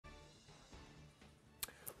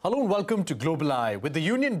Hello and welcome to Global Eye. With the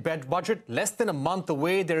union budget less than a month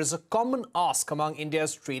away, there is a common ask among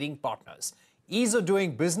India's trading partners: ease of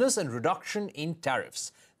doing business and reduction in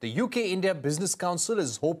tariffs. The UK-India Business Council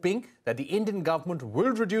is hoping that the Indian government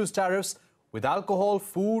will reduce tariffs with alcohol,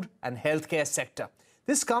 food and healthcare sector.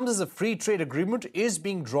 This comes as a free trade agreement is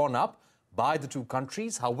being drawn up by the two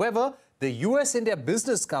countries. However, the US-India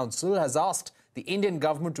Business Council has asked the Indian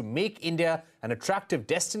government to make India an attractive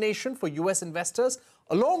destination for US investors,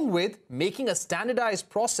 along with making a standardized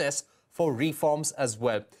process for reforms as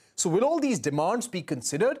well. So will all these demands be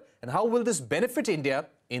considered, and how will this benefit India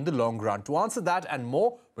in the long run? To answer that and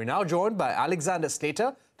more, we're now joined by Alexander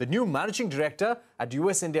Slater, the new Managing Director at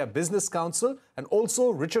US-India Business Council, and also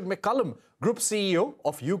Richard McCallum, Group CEO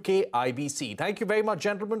of UKIBC. Thank you very much,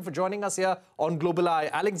 gentlemen, for joining us here on Global Eye.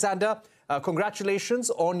 Alexander, congratulations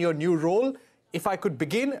on your new role. If I could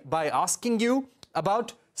begin by asking you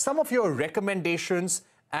about some of your recommendations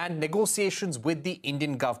and negotiations with the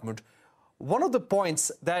Indian government. One of the points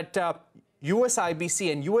that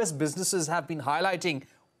USIBC and US businesses have been highlighting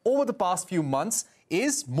over the past few months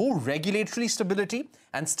is more regulatory stability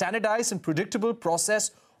and standardized and predictable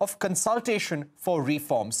process of consultation for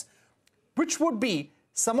reforms. Which would be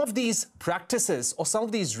some of these practices or some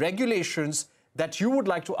of these regulations that you would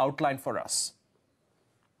like to outline for us?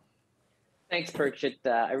 Thanks, Purchit.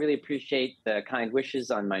 I really appreciate the kind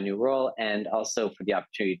wishes on my new role and also for the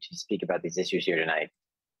opportunity to speak about these issues here tonight.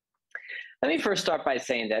 Let me first start by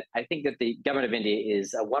saying that I think that the government of India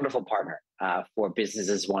is a wonderful partner for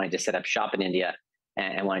businesses wanting to set up shop in India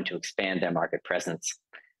and wanting to expand their market presence.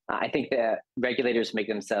 I think the regulators make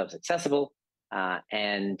themselves accessible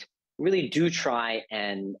and really do try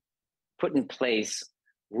and put in place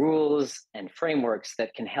rules and frameworks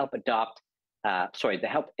that can help that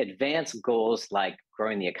help advance goals like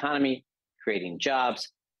growing the economy, creating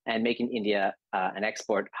jobs, and making India an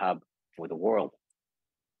export hub for the world.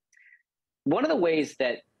 One of the ways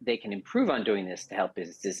that they can improve on doing this to help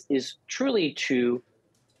businesses is truly to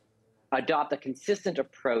adopt a consistent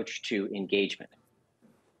approach to engagement.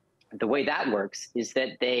 The way that works is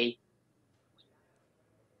that they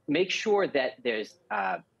make sure that there's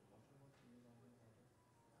a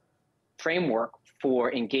framework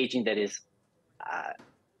for engaging that is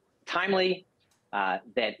timely,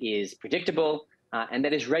 that is predictable, and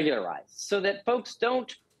that is regularized, so that folks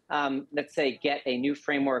don't, let's say, get a new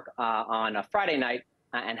framework on a Friday night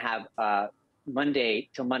and have Monday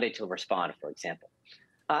to respond, for example.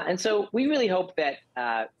 And so we really hope that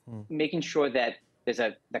making sure that there's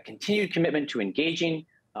a continued commitment to engaging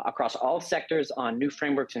across all sectors on new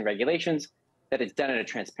frameworks and regulations, that it's done in a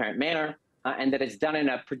transparent manner, and that it's done in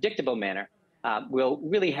a predictable manner, will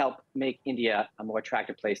really help make India a more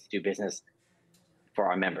attractive place to do business for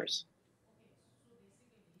our members.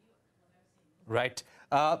 Right.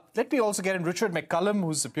 Let me also get in Richard McCallum,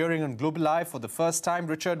 who's appearing on Global Eye for the first time.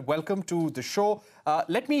 Richard, welcome to the show.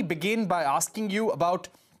 Let me begin by asking you about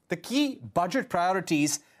the key budget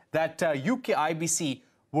priorities that UKIBC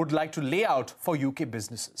would like to lay out for UK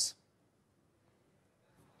businesses.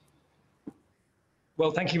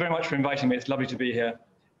 Well, thank you very much for inviting me. It's lovely to be here.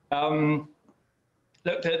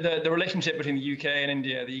 Look, the relationship between the UK and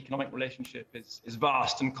India, the economic relationship, is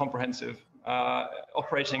vast and comprehensive,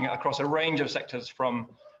 operating across a range of sectors from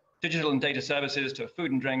digital and data services to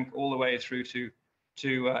food and drink, all the way through to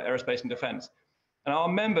aerospace and defense. And our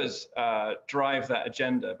members drive that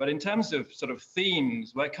agenda. But in terms of sort of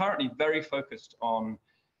themes, we're currently very focused on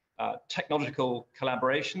technological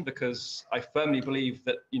collaboration, because I firmly believe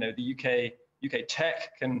that the UK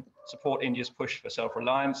tech can support India's push for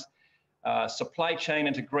self-reliance. Supply chain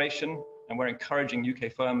integration, and we're encouraging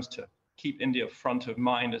UK firms to keep India front of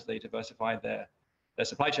mind as they diversify their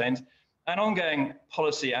supply chains, and ongoing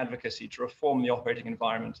policy advocacy to reform the operating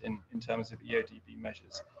environment in terms of EODB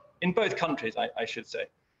measures in both countries, I should say.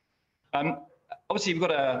 Obviously, we've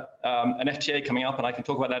got an FTA coming up, and I can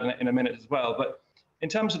talk about that in a minute as well. But in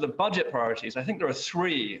terms of the budget priorities, I think there are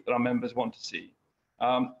three that our members want to see.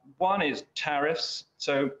 One is tariffs.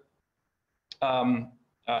 So,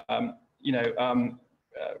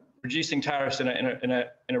 reducing tariffs in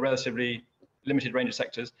a relatively limited range of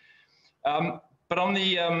sectors. But on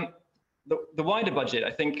the wider budget,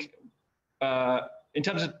 I think in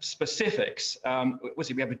terms of specifics,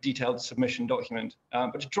 obviously we have a detailed submission document,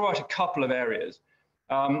 but to draw out a couple of areas.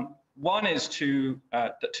 One is to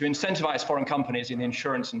incentivize foreign companies in the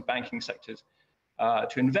insurance and banking sectors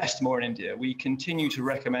to invest more in India. We continue to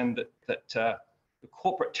recommend that the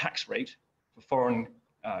corporate tax rate for foreign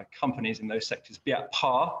companies in those sectors be at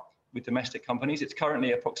par with domestic companies. It's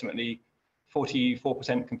currently approximately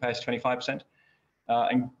 44% compared to 25%.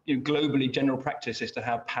 And globally, general practice is to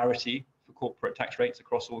have parity for corporate tax rates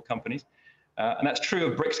across all companies. And that's true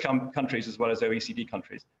of BRICS countries as well as OECD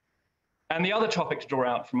countries. And the other topic to draw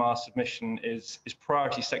out from our submission is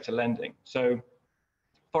priority sector lending. So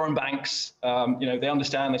foreign banks, they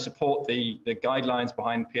understand, they support the guidelines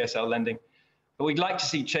behind PSL lending, but we'd like to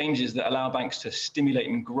see changes that allow banks to stimulate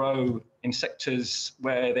and grow in sectors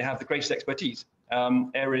where they have the greatest expertise,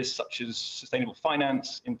 areas such as sustainable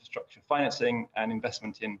finance, infrastructure financing, and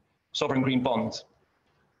investment in sovereign green bonds.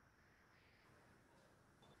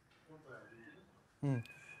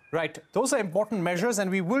 Right, those are important measures,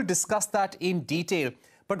 and we will discuss that in detail.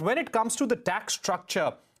 But when it comes to the tax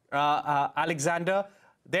structure, Alexander,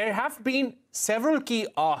 there have been several key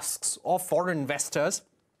asks of foreign investors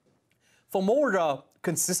for more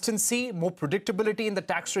consistency, more predictability in the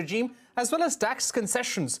tax regime, as well as tax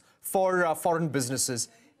concessions for foreign businesses.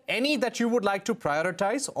 Any that you would like to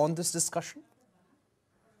prioritize on this discussion?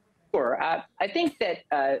 Sure. I think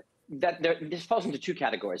that this falls into two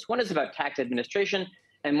categories. One is about tax administration,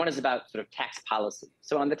 and one is about sort of tax policy.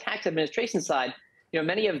 So on the tax administration side,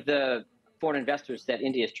 many of the foreign investors that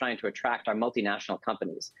India is trying to attract are multinational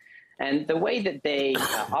companies. And the way that they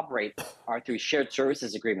operate are through shared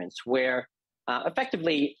services agreements, where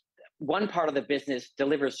effectively one part of the business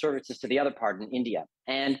delivers services to the other part in India.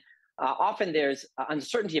 And often there's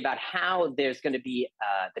uncertainty about how there's going to be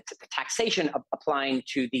the taxation applying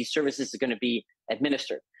to these services is going to be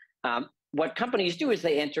administered. What companies do is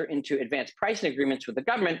they enter into advanced pricing agreements with the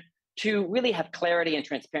government to really have clarity and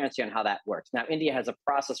transparency on how that works. Now, India has a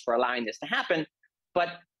process for allowing this to happen,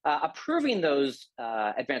 but approving those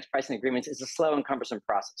advanced pricing agreements is a slow and cumbersome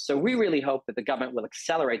process. So we really hope that the government will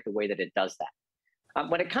accelerate the way that it does that.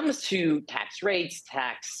 When it comes to tax rates,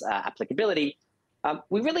 tax applicability,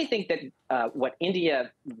 we really think that what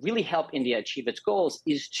really help India achieve its goals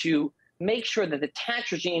is to make sure that the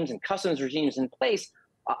tax regimes and customs regimes in place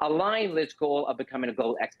align with its goal of becoming a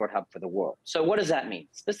global export hub for the world. So what does that mean?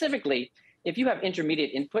 Specifically, if you have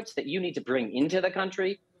intermediate inputs that you need to bring into the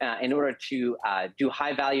country in order to do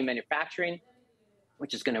high value manufacturing,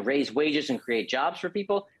 which is going to raise wages and create jobs for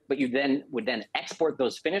people, but you then would export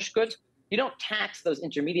those finished goods, you don't tax those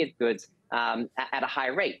intermediate goods at a high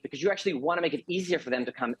rate, because you actually want to make it easier for them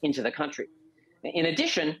to come into the country. In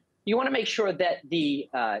addition, you want to make sure that the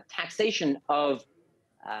taxation of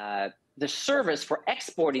the service for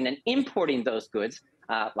exporting and importing those goods,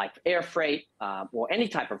 like air freight or any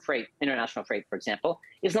type of freight, international freight, for example,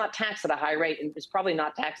 is not taxed at a high rate, and is probably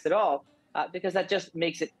not taxed at all, because that just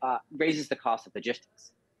makes it raises the cost of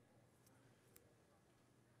logistics.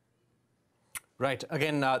 Right.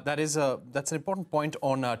 Again, that's an important point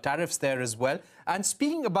on tariffs there as well. And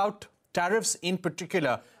speaking about tariffs in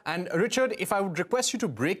particular, and Richard, if I would request you to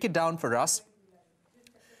break it down for us,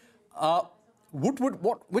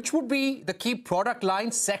 which would be the key product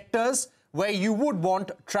line sectors where you would want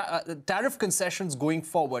tariff concessions going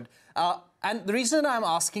forward? And the reason I'm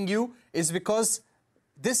asking you is because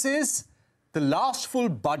this is the last full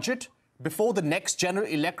budget before the next general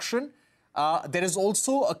election. There is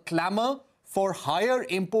also a clamor for higher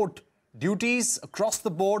import duties across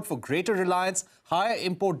the board, for greater reliance, higher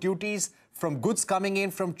import duties from goods coming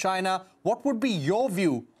in from China. What would be your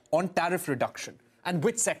view on tariff reduction, and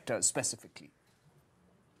which sectors specifically?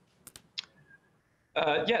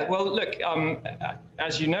 Yeah, well, look,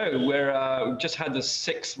 as you know, we've just had the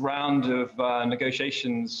sixth round of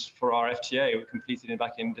negotiations for our FTA. We completed it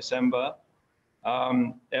back in December.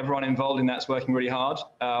 Everyone involved in that's working really hard.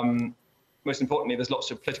 Most importantly, there's lots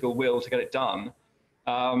of political will to get it done.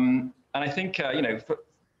 And I think, for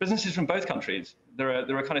businesses from both countries, there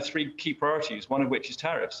are kind of three key priorities, one of which is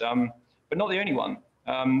tariffs, but not the only one.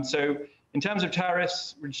 So in terms of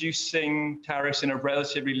tariffs, reducing tariffs in a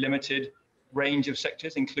relatively limited range of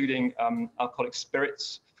sectors, including alcoholic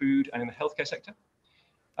spirits, food, and in the healthcare sector.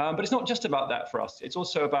 But it's not just about that for us. It's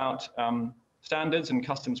also about standards and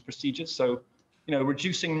customs procedures. So,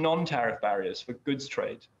 reducing non-tariff barriers for goods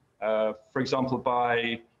trade, for example,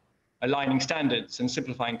 by aligning standards and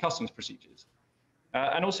simplifying customs procedures.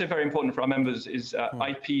 And also very important for our members is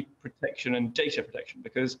IP protection and data protection,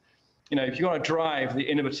 because if you want to drive the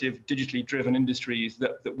innovative, digitally driven industries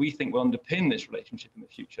that we think will underpin this relationship in the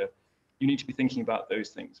future, you need to be thinking about those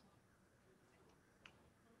things.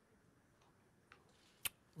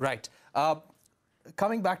 Right.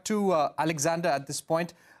 Coming back to Alexander at this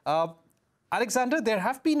point. Alexander, there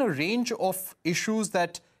have been a range of issues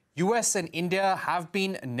that US and India have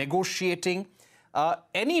been negotiating.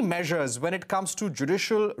 Any measures when it comes to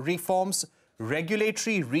judicial reforms,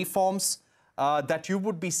 regulatory reforms that you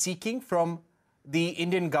would be seeking from the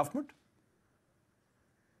Indian government?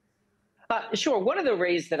 Sure. One of the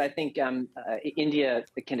ways that I think India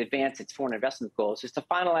can advance its foreign investment goals is to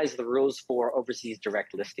finalize the rules for overseas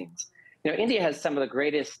direct listings. India has some of the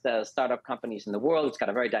greatest startup companies in the world. It's got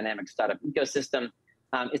a very dynamic startup ecosystem.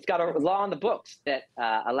 It's got a law on the books that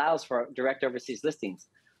allows for direct overseas listings.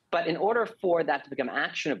 But in order for that to become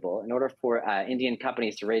actionable, in order for Indian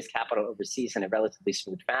companies to raise capital overseas in a relatively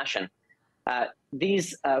smooth fashion,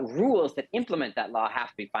 these rules that implement that law have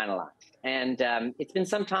to be finalized. And it's been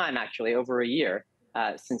some time, actually, over a year,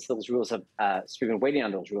 since those rules have, we've been waiting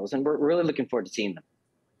on those rules, and we're really looking forward to seeing them.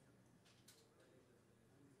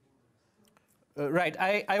 Right.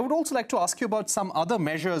 I would also like to ask you about some other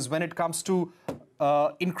measures when it comes to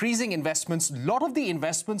increasing investments. A lot of the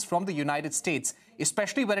investments from the United States,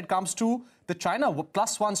 especially when it comes to the China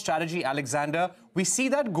 +1 strategy, Alexander, we see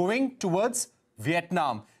that going towards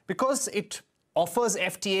Vietnam because it offers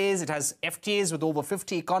FTAs. It has FTAs with over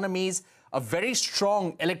 50 economies, a very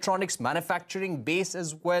strong electronics manufacturing base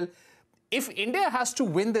as well. If India has to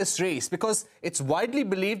win this race, because it's widely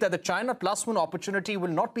believed that the China +1 opportunity will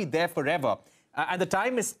not be there forever, and the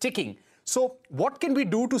time is ticking. So what can we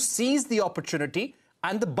do to seize the opportunity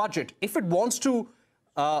and the budget? If it wants to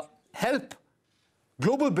help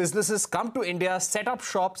global businesses come to India, set up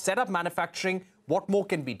shop, set up manufacturing, what more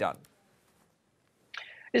can be done?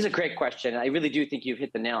 This is a great question. I really do think you've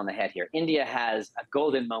hit the nail on the head here. India has a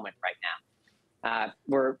golden moment right now.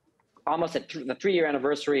 We're almost at the 3-year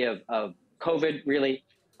anniversary of COVID, really,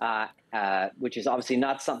 which is obviously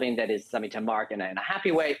not something that is something to mark in a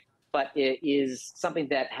happy way, but it is something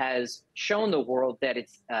that has shown the world that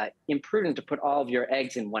it's imprudent to put all of your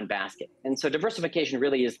eggs in one basket. And so diversification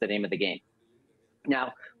really is the name of the game.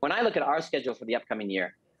 Now, when I look at our schedule for the upcoming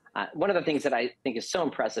year, one of the things that I think is so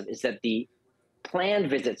impressive is that the planned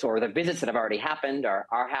visits, or the visits that have already happened,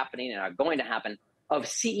 are happening and are going to happen, of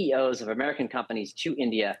CEOs of American companies to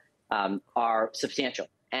India are substantial.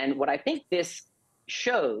 And what I think this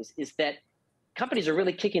shows is that companies are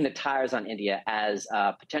really kicking the tires on India as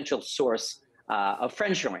a potential source of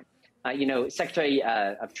friendshoring. Secretary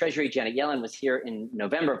of Treasury Janet Yellen was here in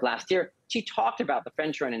November of last year. She talked about the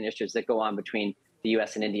friendshoring initiatives that go on between the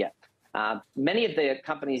U.S. and India. Many of the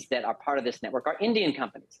companies that are part of this network are Indian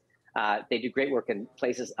companies. They do great work in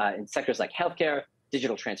places, in sectors like healthcare,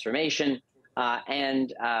 digital transformation,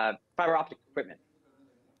 and fiber optic equipment.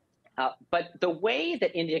 But the way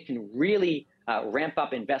that India can really ramp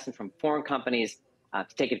up investment from foreign companies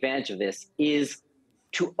to take advantage of this is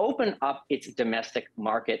to open up its domestic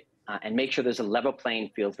market and make sure there's a level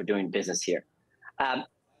playing field for doing business here.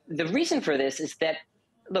 The reason for this is that,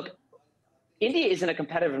 look, India is in a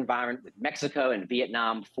competitive environment with Mexico and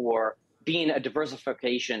Vietnam for being a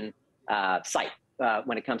diversification site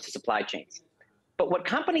when it comes to supply chains. But what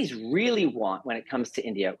companies really want when it comes to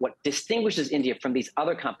India, what distinguishes India from these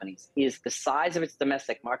other companies, is the size of its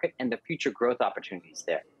domestic market and the future growth opportunities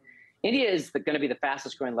there. India is going to be the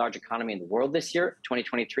fastest growing large economy in the world this year,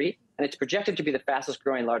 2023, and it's projected to be the fastest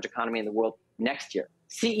growing large economy in the world next year.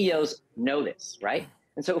 CEOs know this, right?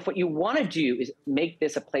 And so if what you want to do is make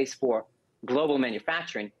this a place for global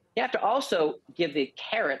manufacturing, you have to also give the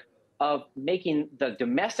carrot of making the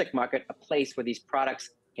domestic market a place where these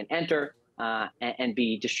products can enter and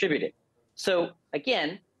be distributed. So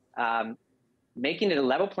again, making it a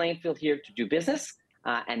level playing field here to do business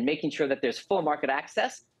and making sure that there's full market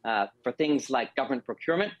access for things like government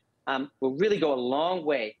procurement will really go a long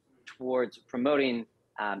way towards promoting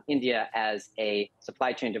India as a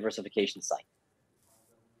supply chain diversification site.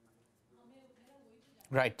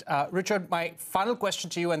 Right. Richard, my final question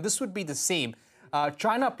to you, and this would be the same.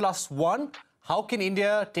 China +1, how can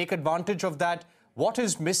India take advantage of that? What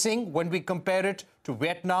is missing when we compare it to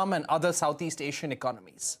Vietnam and other Southeast Asian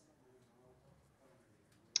economies?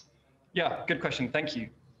 Yeah, good question. Thank you.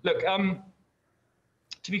 Look,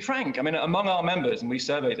 to be frank, I mean, among our members, and we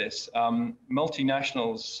survey this,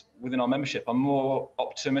 multinationals within our membership are more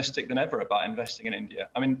optimistic than ever about investing in India.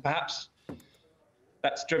 I mean, perhaps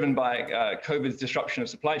that's driven by COVID's disruption of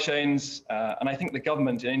supply chains. And I think the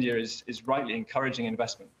government in India is rightly encouraging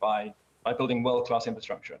investment by building world-class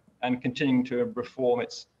infrastructure and continuing to reform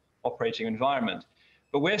its operating environment.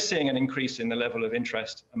 But we're seeing an increase in the level of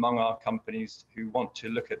interest among our companies who want to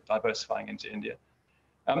look at diversifying into India.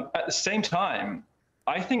 At the same time,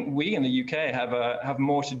 I think we in the UK have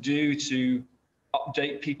more to do to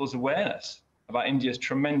update people's awareness about India's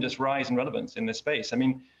tremendous rise and relevance in this space. I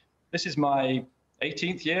mean, this is my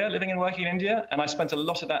 18th year living and working in India, and I spent a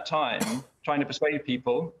lot of that time trying to persuade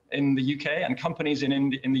people in the UK and companies in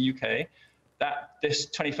the UK that this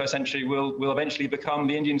 21st century will eventually become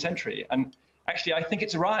the Indian century. And actually, I think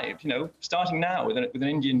it's arrived, starting now with an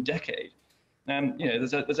Indian decade.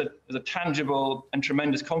 there's a tangible and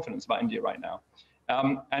tremendous confidence about India right now.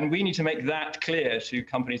 And we need to make that clear to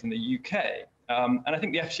companies in the UK. And I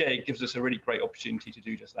think the FTA gives us a really great opportunity to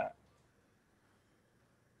do just that.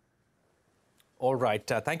 All right.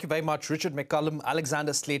 Thank you very much, Richard McCallum,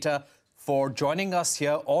 Alexander Slater, for joining us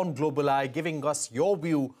here on Global Eye, giving us your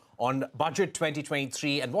view on Budget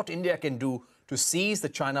 2023 and what India can do to seize the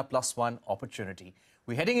China Plus One opportunity.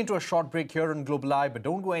 We're heading into a short break here on Global Eye, but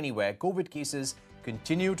don't go anywhere. COVID cases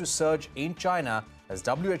continue to surge in China as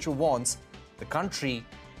WHO warns the country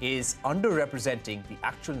is underrepresenting the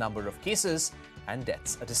actual number of cases and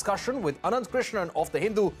deaths. A discussion with Anant Krishnan of The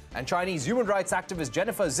Hindu and Chinese human rights activist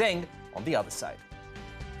Jennifer Zeng on the other side.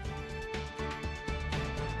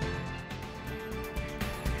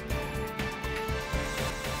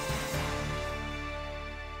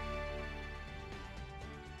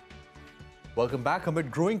 Welcome back.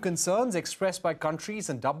 Amid growing concerns expressed by countries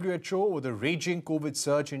and WHO over the raging COVID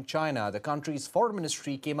surge in China, the country's foreign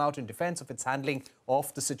ministry came out in defense of its handling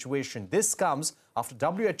of the situation. This comes after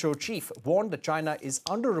WHO chief warned that China is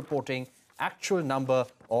underreporting actual number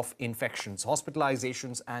of infections,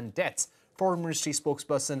 hospitalizations and deaths. Foreign Ministry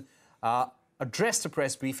spokesperson addressed a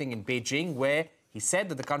press briefing in Beijing where he said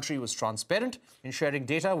that the country was transparent in sharing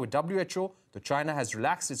data with WHO, though China has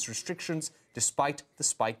relaxed its restrictions despite the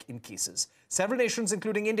spike in cases. Several nations,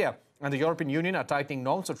 including India and the European Union, are tightening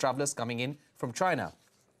norms for travellers coming in from China.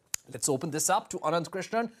 Let's open this up to Anant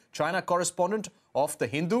Krishnan, China correspondent of The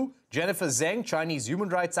Hindu, Jennifer Zeng, Chinese human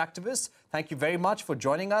rights activist. Thank you very much for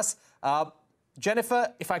joining us.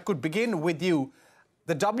 Jennifer, if I could begin with you,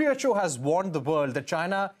 the WHO has warned the world that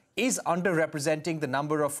China is underrepresenting the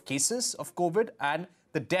number of cases of COVID and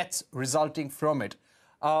the deaths resulting from it.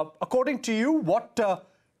 According to you, what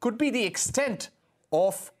could be the extent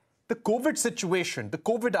of the COVID situation, the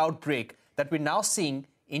COVID outbreak that we're now seeing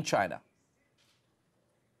in China?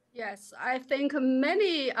 Yes, I think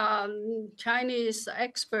many Chinese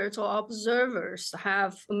experts or observers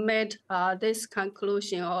have made this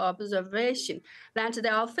conclusion or observation that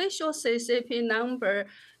the official CCP number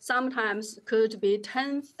sometimes could be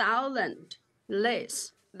 10,000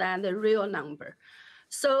 less than the real number.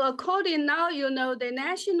 So according now, the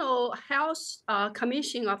National Health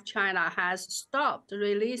Commission of China has stopped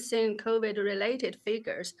releasing COVID-related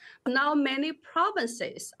figures. Now many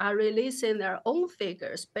provinces are releasing their own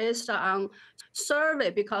figures based on survey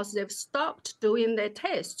because they've stopped doing the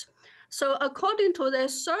test. So according to the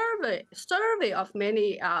survey of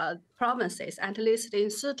many provinces, at least in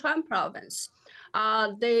Sichuan province,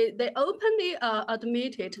 they openly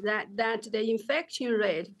admitted that the infection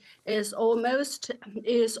rate is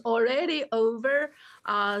already over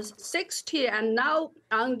 60, and now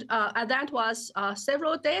that was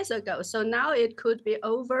several days ago. So now it could be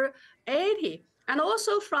over 80. And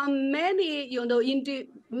also from many,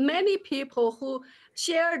 many people who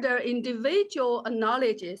share their individual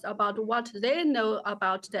knowledges about what they know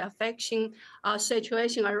about the infection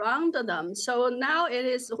situation around them. So now it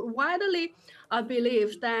is widely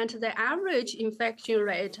believed that the average infection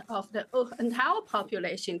rate of the entire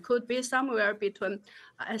population could be somewhere between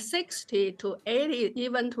 60 to 80,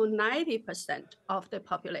 even to 90% of the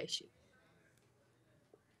population.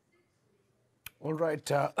 All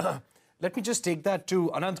right. Let me just take that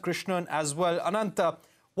to Anant Krishnan as well. Anant,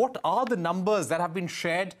 what are the numbers that have been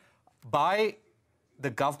shared by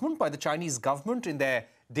the government, by the Chinese government in their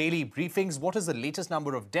daily briefings? What is the latest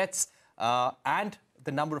number of deaths and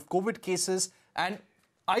the number of COVID cases? And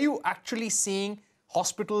are you actually seeing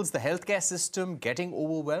hospitals, the healthcare system getting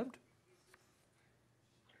overwhelmed?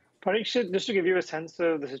 Parikshit, just to give you a sense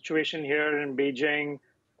of the situation here in Beijing,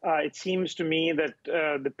 it seems to me that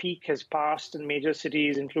the peak has passed in major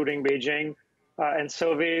cities, including Beijing, and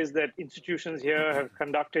surveys that institutions here have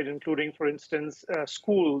conducted, including, for instance,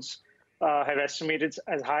 schools, have estimated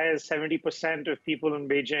as high as 70% of people in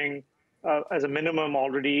Beijing as a minimum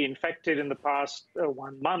already infected in the past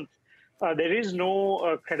 1 month. There is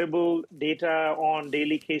no credible data on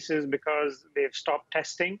daily cases because they've stopped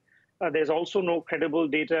testing. There's also no credible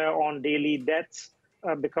data on daily deaths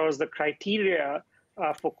because the criteria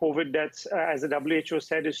for COVID deaths, as the WHO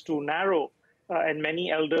said, is too narrow. And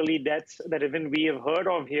many elderly deaths that even we have heard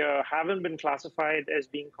of here haven't been classified as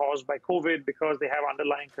being caused by COVID because they have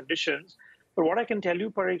underlying conditions. But what I can tell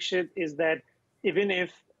you, Parikshit, is that even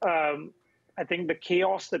if I think the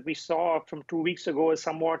chaos that we saw from 2 weeks ago is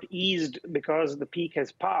somewhat eased because the peak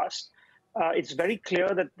has passed, it's very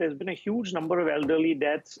clear that there's been a huge number of elderly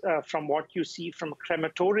deaths from what you see from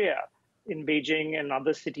crematoria in Beijing and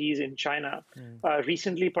other cities in China.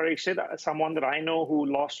 Recently, Parikshit, someone that I know who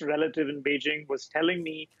lost a relative in Beijing was telling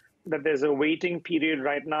me that there's a waiting period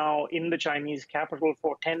right now in the Chinese capital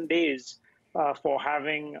for 10 days for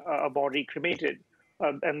having a body cremated.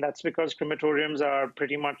 And that's because crematoriums are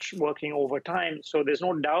pretty much working overtime. So there's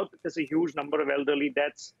no doubt that there's a huge number of elderly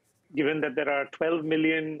deaths, given that there are 12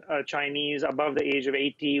 million Chinese above the age of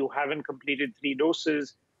 80 who haven't completed 3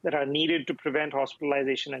 doses that are needed to prevent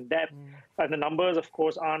hospitalization and death. And the numbers, of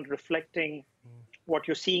course, aren't reflecting what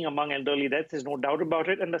you're seeing among elderly deaths. There's no doubt about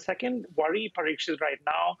it. And the second worry, Parikshit, right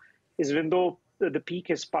now is even though the peak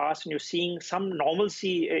has passed and you're seeing some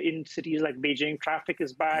normalcy in cities like Beijing, traffic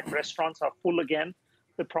is back, restaurants are full again.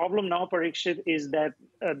 The problem now, Parikshit, is that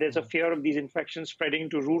there's a fear of these infections spreading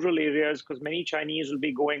to rural areas because many Chinese will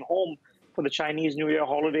be going home for the Chinese New Year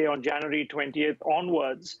holiday on January 20th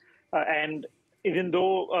onwards. And even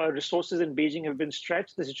though resources in Beijing have been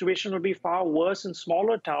stretched, the situation will be far worse in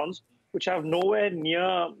smaller towns, which have nowhere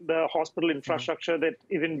near the hospital infrastructure that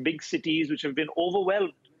even big cities, which have been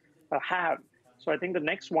overwhelmed, have. So I think the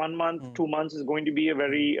next 1 month, 2 months is going to be a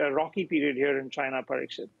very rocky period here in China,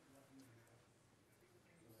 Parikshit.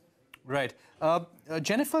 Right.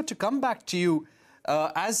 Jennifer, to come back to you,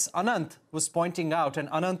 as Anant was pointing out, and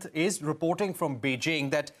Anant is reporting from Beijing,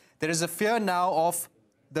 that there is a fear now of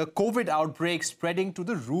the COVID outbreak spreading to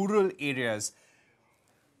the rural areas.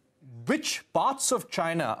 Which parts of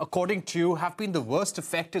China, according to you, have been the worst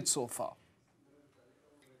affected so far?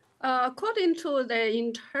 According to the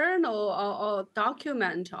internal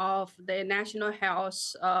document of the National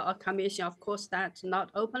Health Commission, of course, that's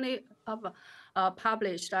not openly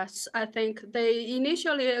published. I think they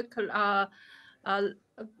initially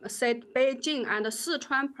said Beijing and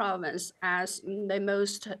Sichuan province as the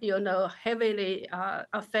most, heavily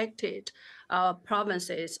affected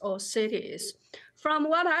provinces or cities. From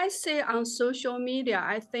what I see on social media,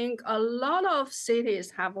 I think a lot of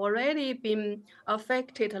cities have already been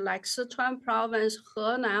affected, like Sichuan province,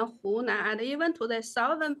 Henan, Hunan, and even to the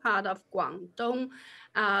southern part of Guangdong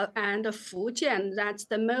and Fujian. That's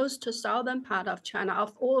the most southern part of China.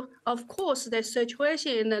 Of course, the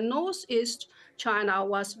situation in the northeast China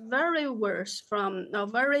was very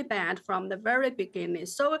very bad from the very beginning.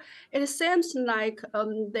 So it seems like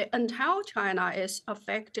the entire China is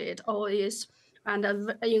affected or is and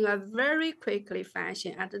in a very quickly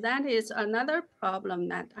fashion. And that is another problem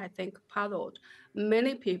that I think puzzled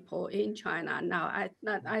many people in China. Now,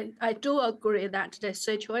 I do agree that the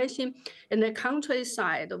situation in the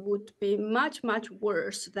countryside would be much, much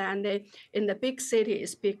worse than in the big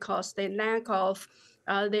cities because the lack of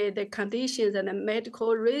the conditions and the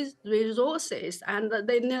medical resources. And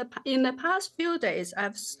in the past few days,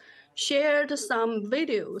 I've shared some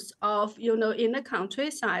videos of, in the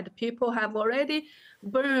countryside, people have already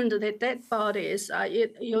burned the dead bodies,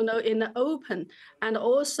 in the open. And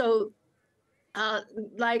also,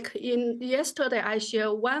 like yesterday, I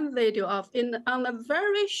shared one video of on a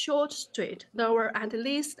very short street, there were at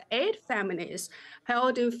least 8 families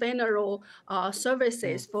holding funeral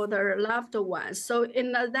services for their loved ones. So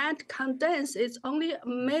in that condensed, it's only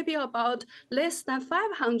maybe about less than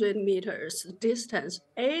 500 meters distance.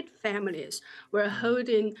 8 families were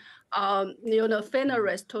holding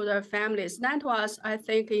funerals to their families. That was, I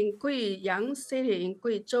think, in Guiyang City in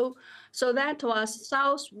Guizhou. So that was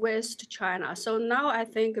southwest China. So now I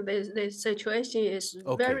think the situation is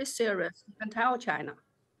very serious in entire China.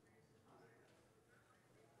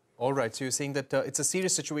 All right. So you're saying that it's a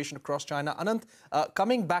serious situation across China. Anant,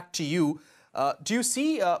 coming back to you, do you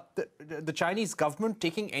see the Chinese government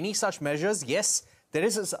taking any such measures? Yes, there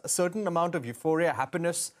is a certain amount of euphoria,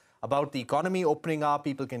 happiness about the economy opening up.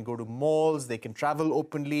 People can go to malls, they can travel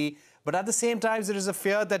openly. But at the same time, there is a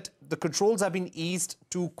fear that the controls have been eased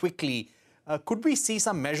too quickly. Could we see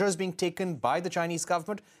some measures being taken by the Chinese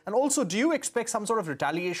government? And also, do you expect some sort of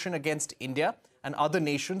retaliation against India and other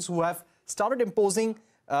nations who have started imposing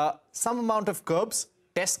some amount of curbs,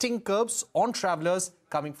 testing curbs on travelers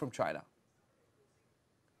coming from China?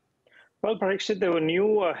 Well, Parikshit, there were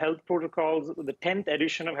new health protocols. The 10th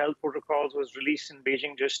edition of health protocols was released in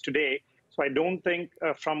Beijing just today. So I don't think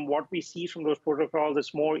from what we see from those protocols,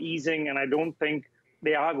 it's more easing. And I don't think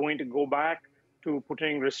they are going to go back to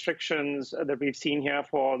putting restrictions that we've seen here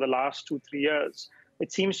for the last 2-3 years.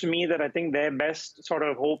 It seems to me that I think their best sort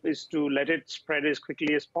of hope is to let it spread as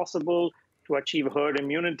quickly as possible, to achieve herd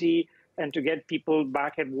immunity, and to get people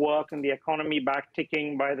back at work and the economy back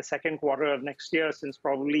ticking by the second quarter of next year, since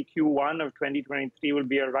probably Q1 of 2023 will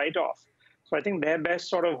be a write-off. So I think their best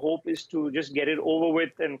sort of hope is to just get it over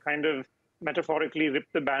with and kind of metaphorically rip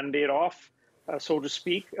the Band-Aid off, so to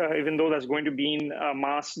speak, even though that's going to mean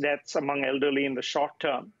mass deaths among elderly in the short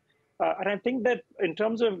term. And I think that in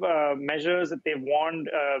terms of measures that they've warned,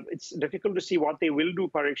 it's difficult to see what they will do,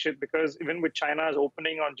 Parikshit, because even with China's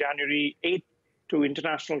opening on January 8th to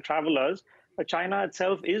international travelers, China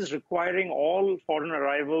itself is requiring all foreign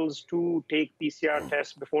arrivals to take PCR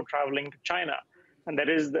tests before traveling to China. And that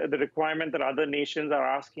is the requirement that other nations are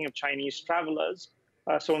asking of Chinese travelers.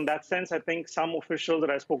 So in that sense, I think some officials that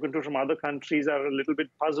I've spoken to from other countries are a little bit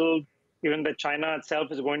puzzled, given that China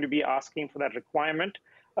itself is going to be asking for that requirement.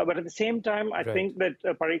 But at the same time, I think that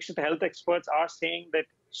Parikshit, health experts are saying that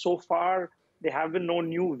so far there have been no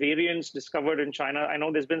new variants discovered in China. I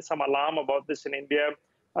know there's been some alarm about this in India,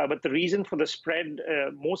 but the reason for the spread,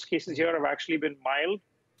 most cases here have actually been mild.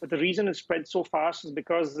 But the reason it spread so fast is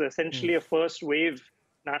because essentially a first wave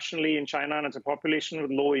nationally in China, and it's a population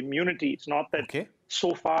with low immunity. It's not that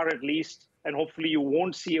so far, at least, and hopefully you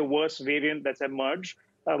won't see a worse variant that's emerged.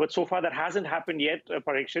 But so far that hasn't happened yet,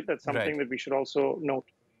 Parikshit. That's something that we should also note.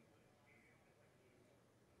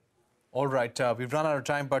 All right, we've run out of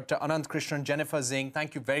time, but Anant, Krishnan, Jennifer, Zeng,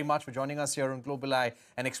 thank you very much for joining us here on Global Eye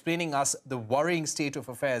and explaining us the worrying state of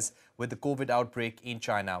affairs with the COVID outbreak in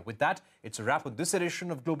China. With that, it's a wrap on this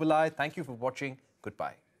edition of Global Eye. Thank you for watching.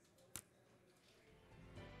 Goodbye.